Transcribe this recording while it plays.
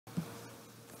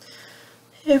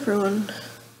Hey everyone,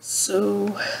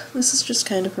 so this is just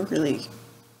kind of a really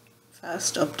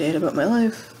fast update about my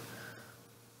life.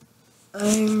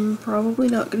 I'm probably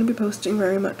not going to be posting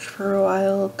very much for a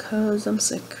while because I'm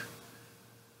sick.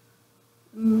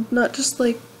 Not just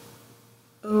like,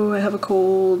 oh I have a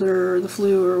cold or the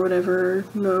flu or whatever,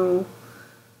 no.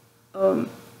 I'm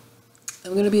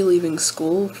going to be leaving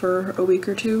school for a week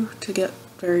or two to get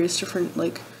various different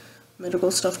like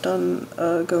medical stuff done,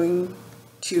 going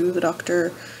to the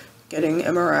doctor, getting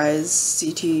MRIs,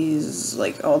 CTs,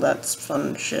 like all that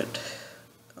fun shit.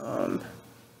 I've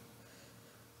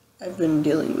been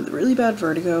dealing with really bad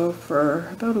vertigo for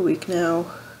about a week now.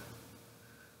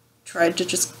 Tried to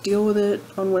just deal with it.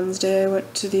 On Wednesday I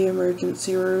went to the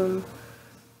emergency room.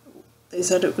 They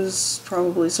said it was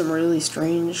probably some really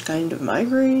strange kind of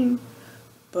migraine,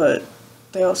 but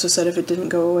they also said if it didn't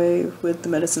go away with the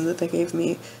medicine that they gave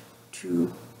me,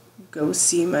 to go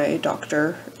see my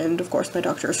doctor, and of course my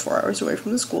doctor is 4 hours away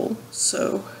from the school,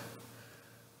 so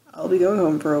I'll be going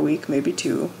home for a week, maybe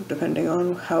 2, depending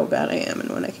on how bad I am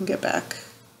and when I can get back.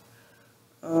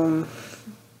 The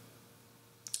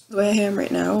way I am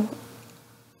right now,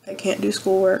 I can't do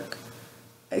schoolwork.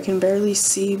 I can barely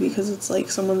see because it's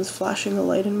like someone's flashing a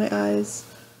light in my eyes.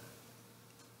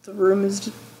 The room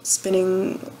is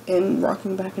spinning and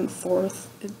rocking back and forth.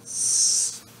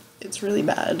 It's really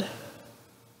bad.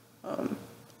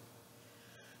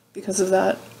 Because of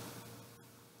that,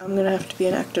 I'm gonna have to be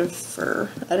inactive for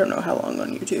I don't know how long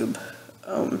on YouTube.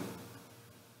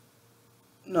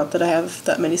 Not that I have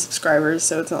that many subscribers,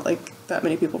 so it's not like that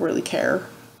many people really care.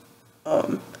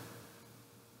 But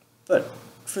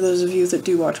for those of you that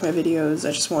do watch my videos,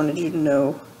 I just wanted you to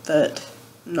know that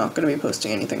I'm not gonna be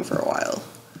posting anything for a while.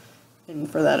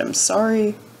 And for that I'm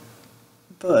sorry,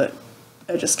 but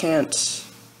I just can't.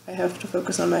 I have to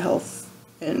focus on my health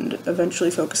and eventually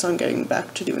focus on getting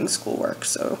back to doing schoolwork,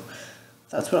 so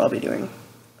that's what I'll be doing.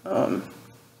 I'll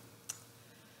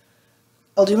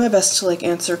do my best to like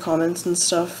answer comments and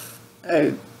stuff.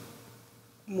 I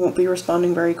won't be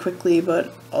responding very quickly,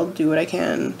 but I'll do what I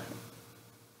can.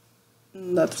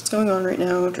 And that's what's going on right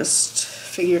now. Just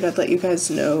figured I'd let you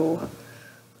guys know.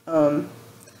 I'll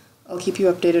keep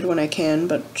you updated when I can,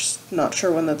 but just not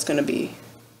sure when that's gonna be.